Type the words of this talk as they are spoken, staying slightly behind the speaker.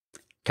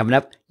Coming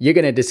up, you're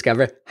going to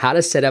discover how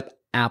to set up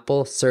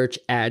Apple Search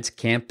Ads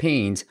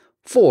campaigns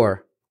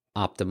for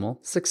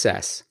optimal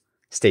success.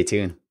 Stay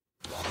tuned.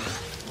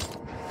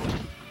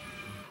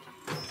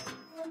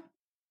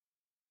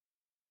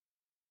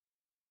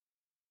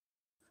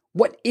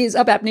 What is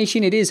up, App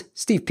Nation? It is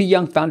Steve P.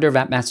 Young, founder of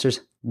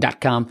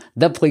AppMasters.com,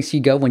 the place you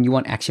go when you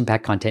want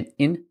action-packed content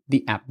in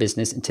the app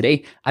business. And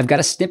today, I've got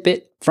a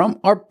snippet from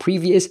our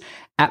previous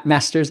App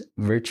Masters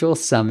Virtual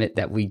Summit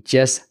that we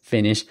just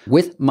finished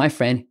with my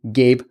friend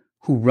Gabe,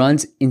 who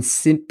runs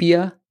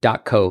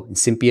Insympia.co.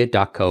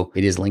 Insympia.co.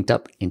 It is linked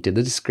up into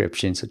the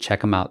description, so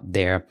check him out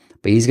there.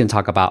 But he's going to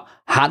talk about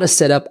how to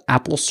set up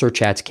Apple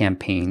Search Ads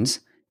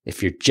campaigns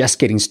if you're just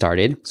getting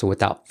started. So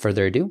without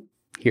further ado,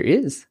 here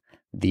is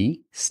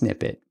the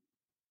snippet.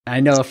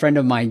 I know a friend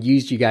of mine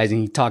used you guys and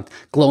he talked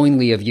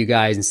glowingly of you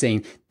guys and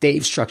saying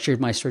they've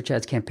structured my search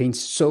ads campaign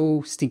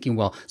so stinking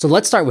well. So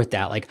let's start with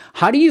that. Like,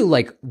 how do you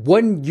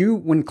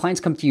when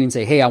clients come to you and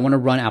say, hey, I want to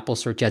run Apple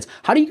search ads,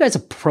 how do you guys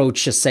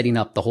approach just setting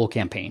up the whole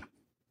campaign?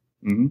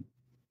 Mm-hmm.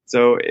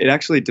 So it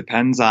actually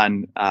depends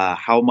on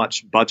how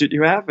much budget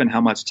you have and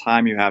how much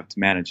time you have to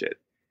manage it.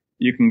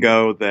 You can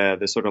go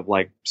the sort of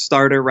like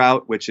starter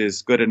route, which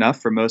is good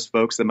enough for most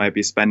folks that might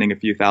be spending a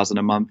few thousand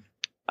a month.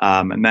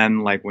 And then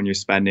like when you're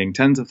spending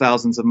tens of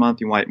thousands a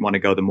month, you might want to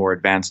go the more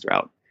advanced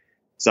route.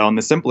 So on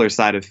the simpler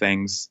side of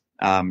things,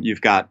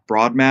 you've got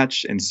broad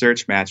match and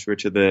search match,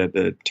 which are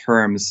the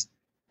terms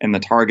and the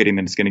targeting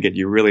that's going to get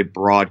you really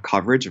broad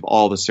coverage of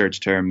all the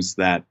search terms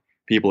that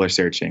people are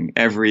searching.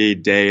 Every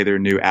day there are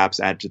new apps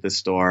added to the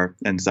store.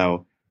 And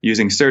so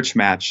using search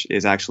match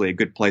is actually a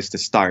good place to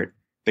start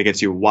that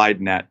gets you a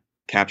wide net,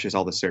 captures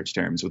all the search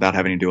terms without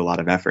having to do a lot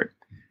of effort.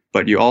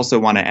 But you also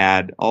want to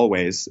add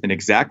always an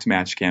exact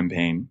match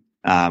campaign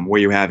where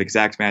you have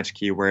exact match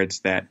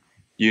keywords that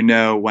you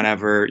know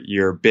whenever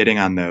you're bidding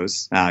on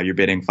those, you're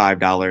bidding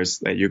 $5,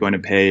 that you're going to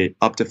pay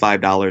up to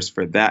 $5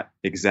 for that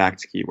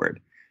exact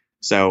keyword.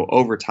 So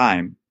over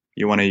time,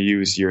 you want to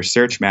use your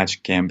search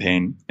match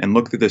campaign and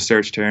look through the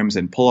search terms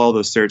and pull all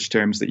those search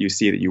terms that you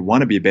see that you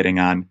want to be bidding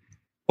on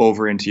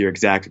over into your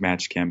exact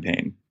match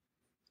campaign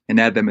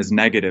and add them as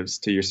negatives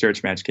to your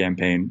search match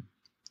campaign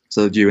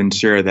so that you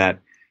ensure that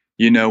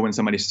you know when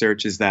somebody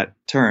searches that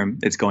term,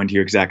 it's going to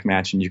your exact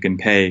match and you can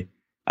pay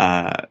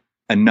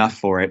enough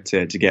for it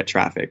to get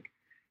traffic.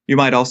 You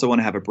might also want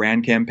to have a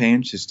brand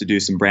campaign just to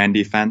do some brand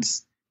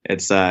defense.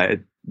 It's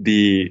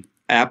the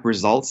app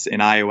results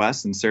in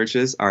iOS and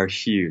searches are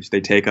huge.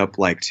 They take up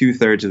like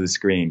 2/3 of the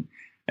screen.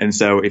 And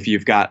so if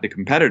you've got the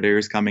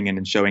competitors coming in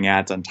and showing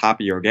ads on top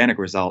of your organic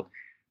result,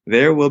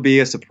 there will be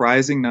a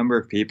surprising number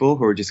of people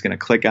who are just going to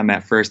click on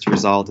that first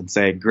result and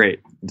say,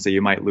 great. And so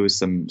you might lose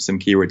some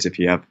keywords if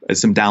you have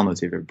some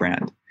downloads of your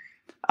brand.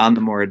 On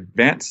the more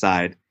advanced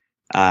side,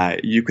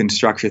 you can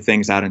structure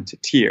things out into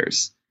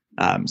tiers.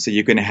 So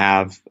you can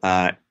have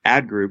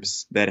ad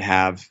groups that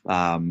have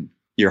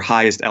your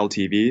highest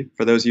LTV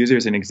for those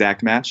users in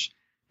exact match.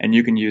 And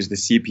you can use the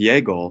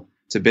CPA goal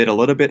to bid a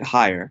little bit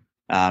higher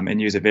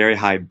and use a very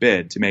high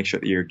bid to make sure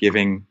that you're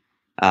giving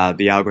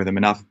the algorithm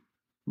enough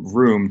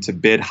room to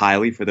bid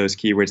highly for those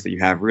keywords that you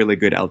have really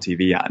good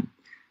LTV on.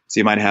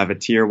 So you might have a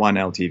tier 1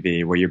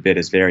 LTV where your bid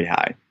is very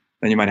high.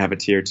 Then you might have a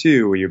tier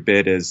 2 where your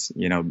bid is,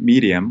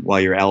 medium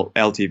while your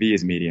LTV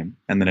is medium.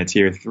 And then a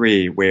tier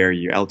 3 where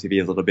your LTV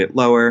is a little bit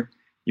lower.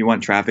 You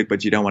want traffic,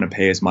 but you don't want to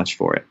pay as much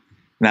for it.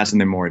 And that's on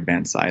the more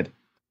advanced side.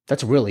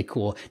 That's really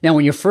cool. Now,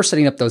 when you're first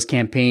setting up those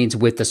campaigns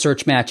with the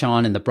search match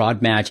on and the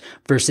broad match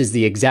versus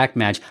the exact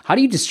match, how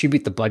do you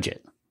distribute the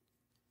budget?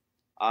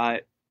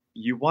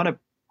 You want to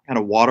kind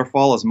of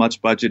waterfall as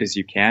much budget as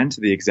you can to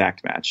the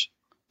exact match.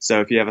 So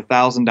if you have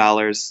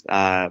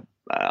 $1,000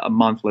 a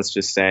month, let's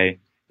just say,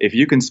 if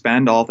you can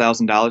spend all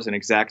 $1,000 in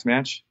exact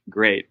match,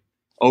 great.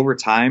 Over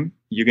time,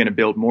 you're going to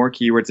build more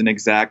keywords in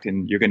exact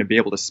and you're going to be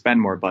able to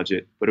spend more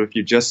budget. But if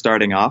you're just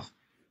starting off,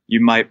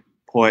 you might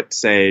put,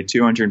 say,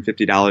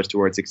 $250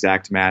 towards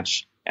exact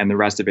match and the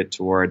rest of it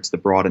towards the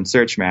broad and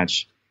search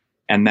match.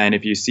 And then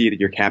if you see that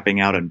you're capping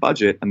out on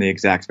budget on the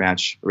exact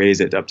match, raise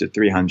it up to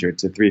 $300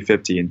 to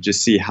 $350 and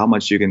just see how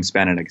much you can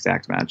spend on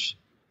exact match.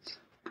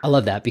 I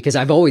love that because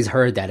I've always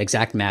heard that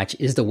exact match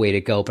is the way to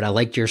go. But I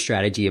liked your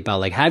strategy about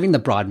like having the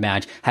broad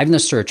match, having the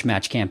search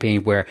match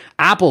campaign where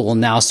Apple will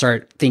now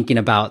start thinking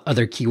about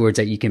other keywords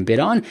that you can bid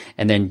on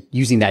and then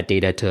using that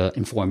data to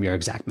inform your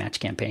exact match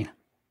campaign.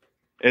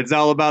 It's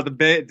all about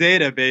the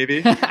data,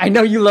 baby. I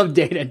know you love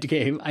data,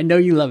 Gabe. I know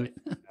you love it.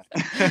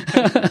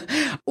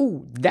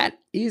 Oh, that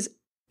is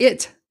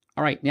it.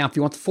 All right. Now, if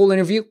you want the full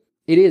interview,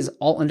 it is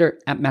all under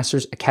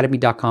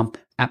appmastersacademy.com,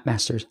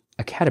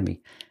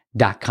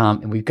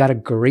 appmastersacademy.com. And we've got a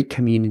great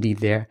community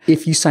there.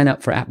 If you sign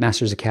up for App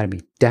Masters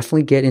Academy,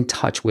 definitely get in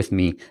touch with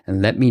me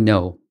and let me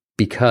know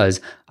because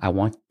I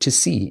want to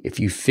see if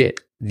you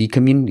fit the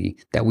community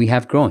that we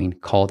have growing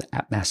called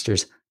App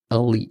Masters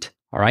Elite.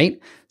 All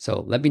right.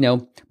 So let me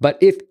know. But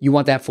if you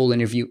want that full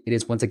interview, it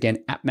is once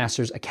again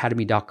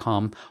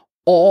appmastersacademy.com.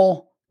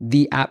 All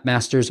the App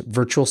Masters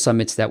virtual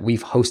summits that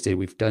we've hosted.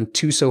 We've done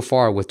 2 so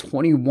far with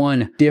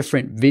 21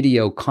 different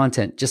video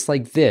content just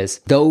like this.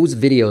 Those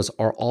videos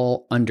are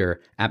all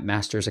under App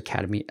Masters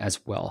Academy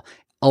as well,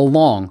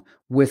 along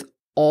with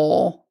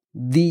all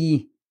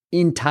the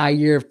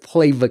entire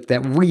playbook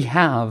that we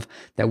have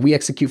that we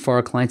execute for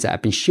our clients that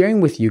I've been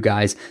sharing with you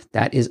guys.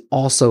 That is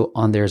also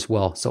on there as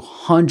well. So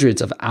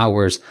hundreds of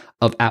hours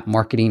of app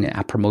marketing and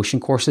app promotion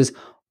courses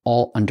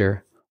all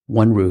under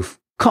one roof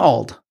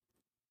called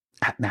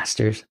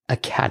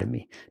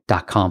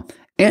appmastersacademy.com.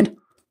 And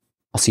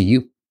I'll see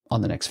you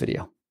on the next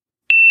video.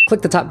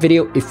 Click the top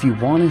video if you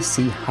want to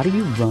see how do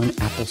you run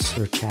Apple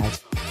search ads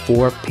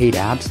for paid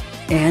apps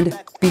and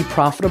be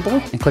profitable.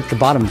 And click the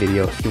bottom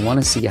video if you want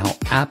to see how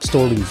App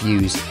Store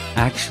reviews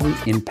actually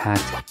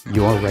impact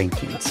your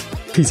rankings.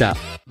 Peace out.